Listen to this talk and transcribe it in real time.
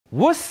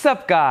What's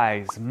up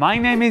guys, my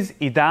name is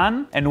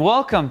Idan and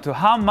welcome to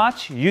How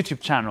Much YouTube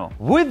channel.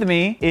 With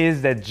me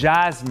is the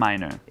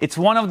Jasminer. It's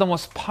one of the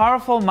most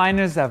powerful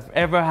miners I've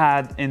ever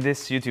had in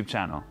this YouTube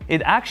channel.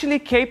 It's actually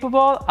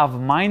capable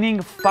of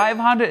mining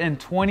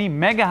 520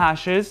 mega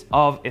hashes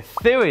of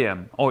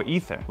Ethereum or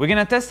Ether. We're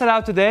gonna test it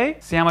out today,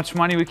 see how much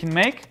money we can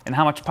make and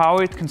how much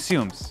power it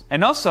consumes,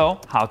 and also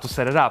how to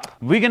set it up.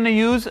 We're gonna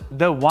use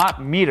the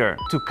watt meter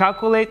to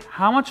calculate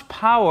how much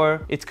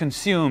power it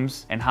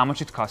consumes and how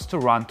much it costs to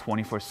run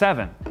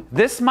 24/7.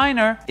 This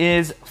miner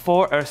is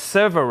for a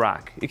server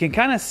rack. You can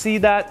kind of see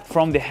that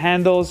from the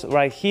handles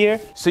right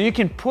here. So you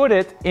can put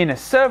it in a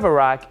server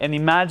rack and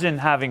imagine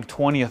having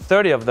 20 or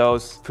 30 of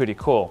those. Pretty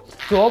cool.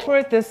 To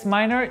operate this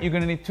miner, you're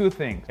gonna need two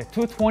things: a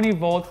 220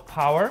 volt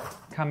power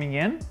coming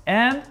in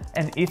and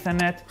an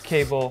Ethernet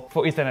cable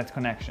for Ethernet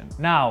connection.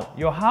 Now,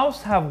 your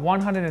house have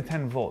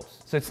 110 volts,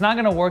 so it's not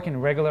gonna work in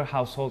regular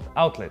household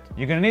outlet.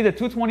 You're gonna need a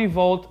 220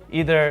 volt,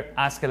 either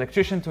ask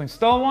electrician to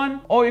install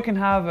one, or you can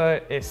have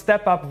a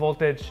step up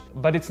voltage,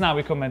 but it's not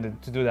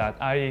recommended to do that.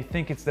 I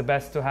think it's the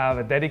best to have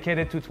a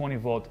dedicated 220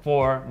 volt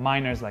for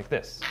miners like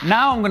this.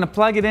 Now I'm gonna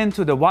plug it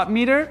into the watt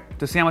meter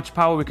to see how much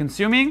power we're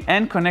consuming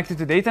and connect it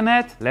to the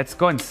Ethernet. Let's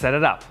go and set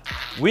it up.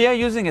 We are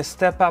using a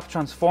step up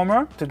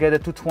transformer to get a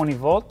 220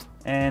 volt,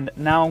 and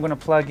now I'm gonna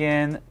plug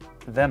in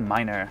the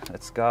miner.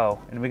 Let's go.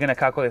 And we're gonna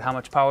calculate how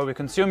much power we're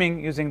consuming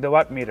using the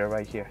watt meter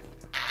right here.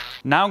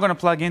 Now I'm gonna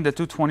plug in the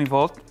 220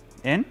 volt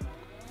in.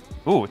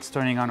 Ooh, it's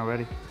turning on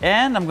already.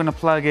 And I'm gonna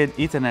plug in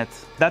Ethernet.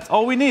 That's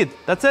all we need,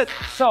 that's it.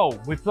 So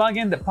we plug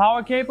in the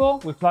power cable,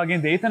 we plug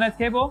in the Ethernet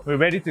cable, we're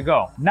ready to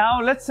go. Now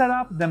let's set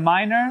up the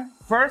miner.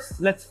 First,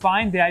 let's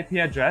find the IP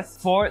address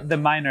for the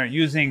miner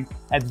using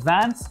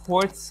Advanced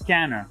Port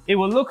Scanner. It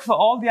will look for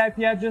all the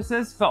IP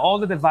addresses for all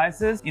the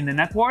devices in the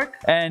network.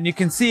 And you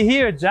can see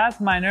here,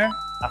 Jasminer,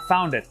 I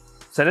found it.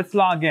 So let's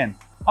log in.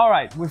 All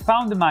right, we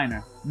found the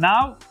miner.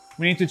 Now,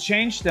 we need to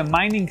change the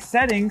mining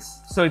settings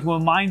so it will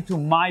mine to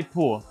my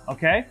pool,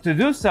 okay? To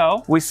do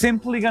so, we're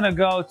simply gonna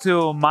go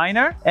to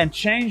miner and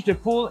change the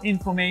pool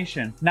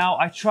information. Now,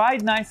 I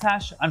tried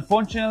NiceHash.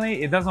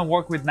 Unfortunately, it doesn't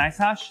work with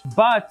NiceHash,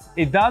 but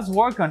it does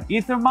work on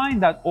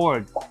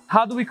ethermine.org.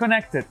 How do we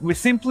connect it? We're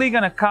simply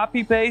gonna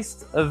copy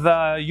paste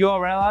the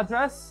URL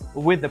address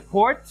with the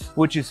port,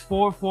 which is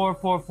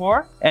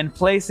 4444, and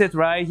place it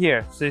right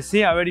here. So you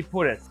see, I already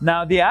put it.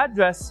 Now, the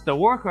address, the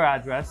worker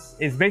address,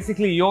 is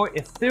basically your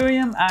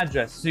Ethereum address.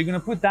 So you're gonna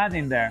put that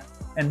in there,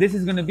 and this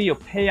is gonna be your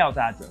payout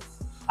address.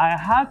 I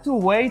had to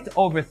wait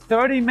over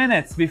 30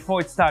 minutes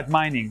before it started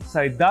mining, so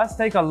it does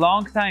take a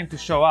long time to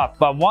show up.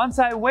 But once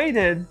I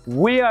waited,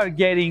 we are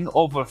getting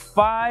over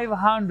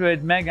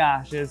 500 mega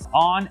hashes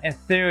on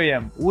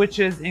Ethereum, which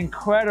is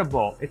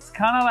incredible. It's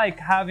kind of like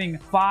having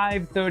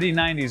 5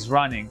 3090s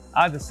running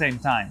at the same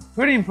time.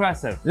 Pretty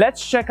impressive.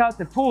 Let's check out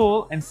the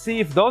pool and see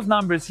if those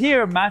numbers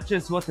here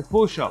matches what the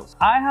pool shows.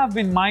 I have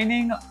been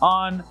mining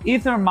on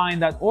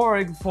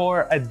ethermine.org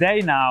for a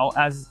day now.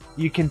 As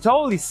you can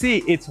totally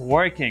see, it's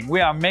working. We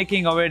are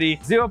making already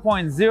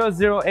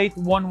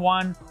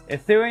 0.00811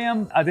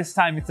 Ethereum. At this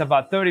time, it's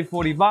about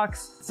 30-40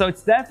 bucks. So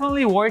it's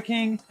definitely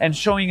working and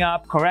showing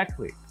up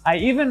correctly. I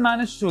even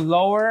managed to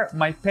lower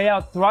my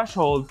payout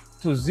threshold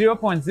to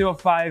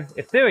 0.05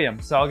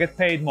 Ethereum, so I'll get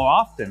paid more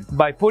often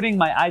by putting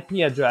my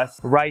IP address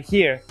right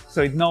here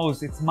so it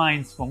knows it's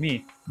mines for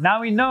me.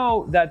 Now we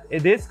know that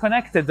it is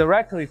connected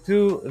directly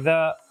to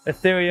the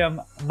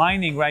Ethereum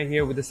mining right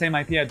here with the same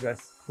IP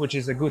address, which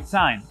is a good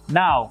sign.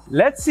 Now,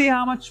 let's see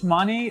how much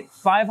money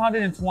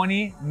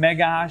 520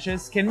 mega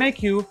hashes can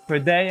make you per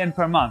day and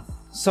per month.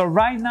 So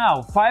right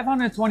now,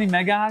 520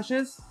 mega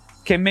hashes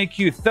can make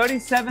you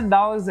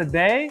 $37 a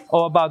day,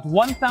 or about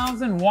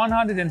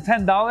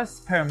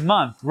 $1,110 per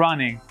month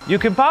running. You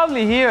can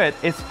probably hear it.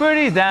 It's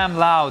pretty damn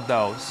loud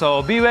though,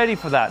 so be ready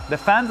for that. The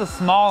fans are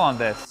small on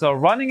this, so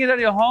running it at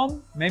your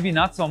home, maybe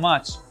not so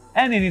much.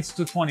 And it needs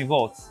 220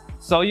 volts.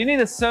 So you need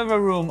a server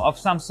room of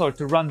some sort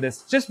to run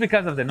this just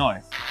because of the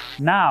noise.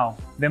 Now,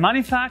 the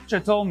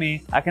manufacturer told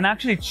me I can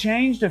actually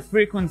change the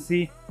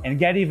frequency and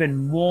get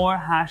even more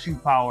hashing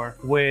power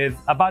with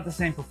about the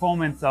same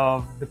performance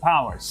of the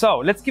power. So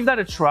let's give that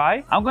a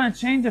try. I'm gonna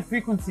change the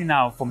frequency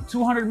now from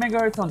 200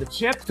 megahertz on the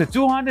chip to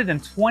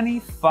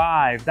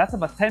 225. That's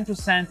about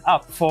 10%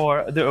 up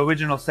for the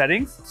original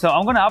settings. So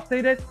I'm gonna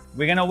update it.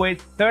 We're gonna wait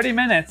 30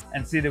 minutes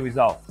and see the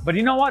result. But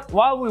you know what?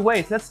 While we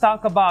wait, let's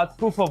talk about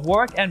proof of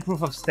work and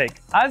proof of stake.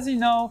 As you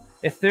know,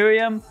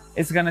 Ethereum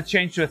is gonna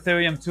change to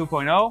Ethereum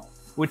 2.0,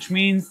 which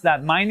means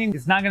that mining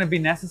is not gonna be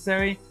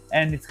necessary,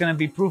 and it's gonna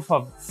be proof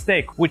of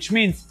stake, which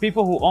means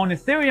people who own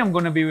Ethereum are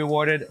gonna be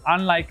rewarded,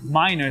 unlike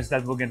miners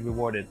that will get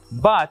rewarded.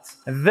 But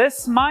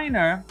this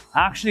miner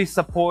actually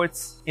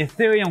supports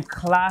Ethereum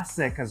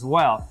Classic as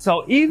well.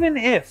 So even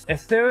if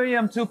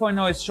Ethereum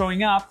 2.0 is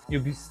showing up,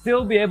 you'll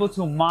still be able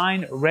to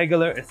mine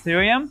regular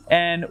Ethereum,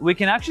 and we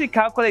can actually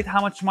calculate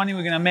how much money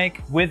we're gonna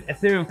make with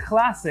Ethereum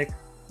Classic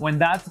when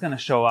that's gonna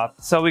show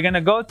up. So we're gonna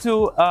go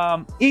to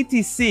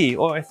ETC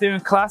or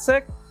Ethereum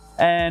Classic,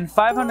 and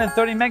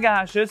 530 mega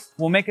hashes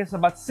will make us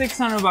about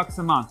 600 bucks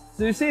a month.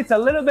 So you see, it's a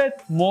little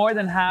bit more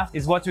than half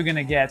is what you're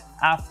gonna get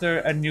after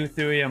a new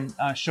Ethereum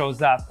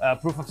shows up,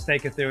 proof of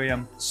stake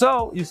Ethereum.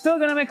 So you're still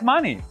gonna make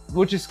money,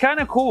 which is kind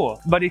of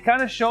cool, but it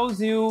kind of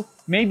shows you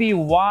maybe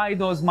why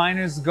those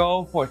miners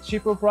go for a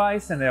cheaper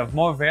price and they have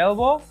more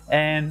available,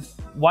 and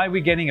why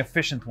we're getting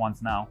efficient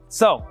ones now.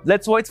 So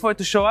let's wait for it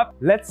to show up.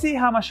 Let's see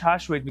how much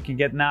hash rate we can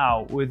get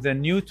now with the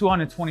new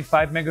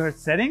 225 megahertz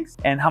settings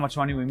and how much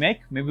money we make.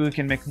 Maybe we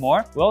can make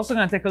more. We're also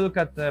gonna take a look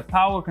at the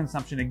power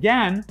consumption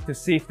again to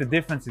see if the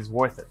difference is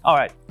worth it. All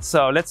right,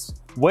 so let's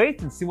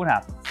wait and see what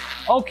happens.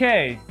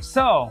 Okay,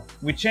 so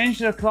we changed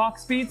the clock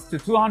speeds to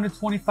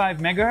 225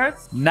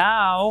 megahertz.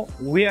 Now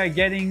we are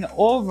getting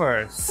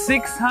over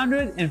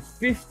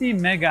 650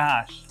 mega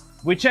hash.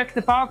 We checked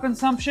the power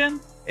consumption.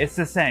 It's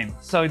the same,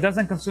 so it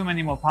doesn't consume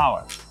any more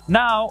power.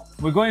 Now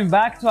we're going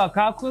back to our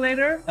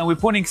calculator and we're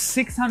putting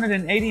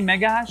 680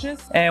 mega hashes,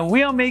 and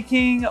we are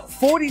making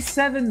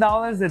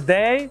 $47 a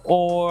day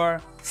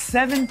or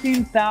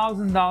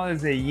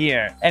 $17,000 a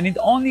year, and it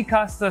only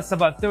costs us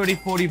about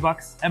 30-40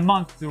 bucks a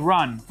month to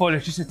run for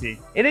electricity.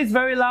 It is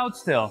very loud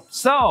still,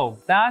 so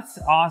that's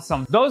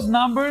awesome. Those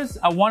numbers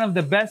are one of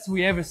the best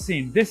we ever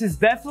seen. This is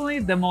definitely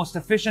the most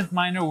efficient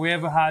miner we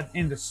ever had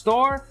in the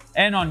store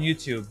and on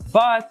YouTube.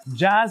 But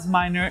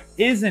Jasminer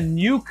is a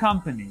new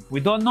company.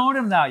 We don't know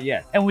them now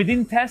yet, and we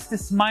didn't test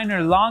this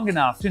miner long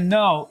enough to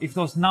know if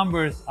those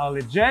numbers are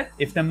legit,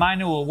 if the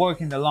miner will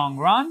work in the long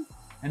run,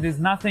 and there's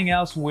nothing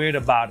else weird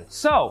about it.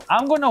 So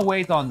I'm gonna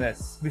wait on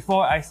this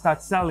before I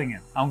start selling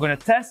it. I'm gonna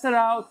test it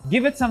out,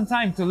 give it some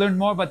time to learn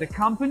more about the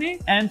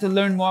company and to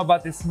learn more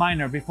about this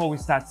miner before we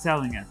start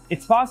selling it.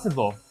 It's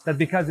possible that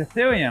because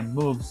Ethereum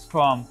moves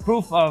from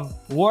proof of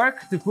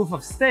work to proof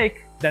of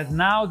stake, that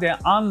now they're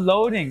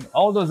unloading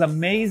all those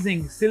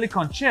amazing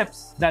silicon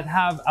chips that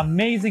have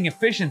amazing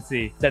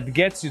efficiency that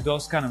gets you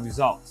those kind of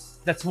results.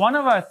 That's one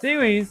of our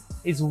theories,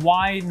 is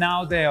why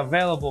now they're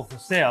available for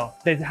sale.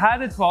 They've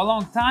had it for a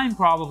long time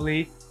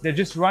probably, they're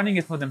just running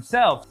it for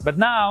themselves, but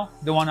now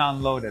they want to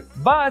unload it.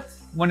 But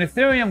when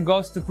Ethereum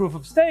goes to proof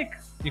of stake,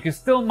 you can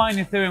still mine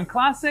Ethereum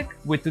Classic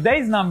with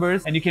today's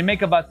numbers and you can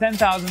make about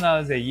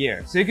 $10,000 a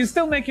year. So you can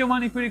still make your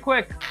money pretty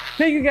quick.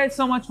 Thank you guys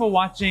so much for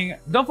watching.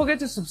 Don't forget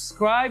to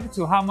subscribe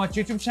to How Much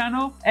YouTube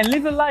channel and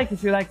leave a like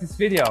if you like this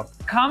video.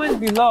 Comment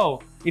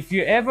below if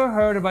you ever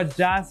heard about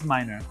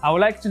Jasminer. I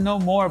would like to know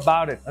more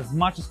about it as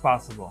much as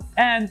possible.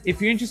 And if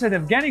you're interested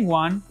in getting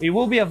one, it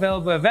will be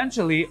available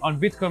eventually on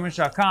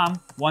bitcoinmerch.com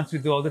once we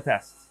do all the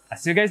tests. I'll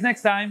see you guys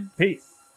next time. Peace.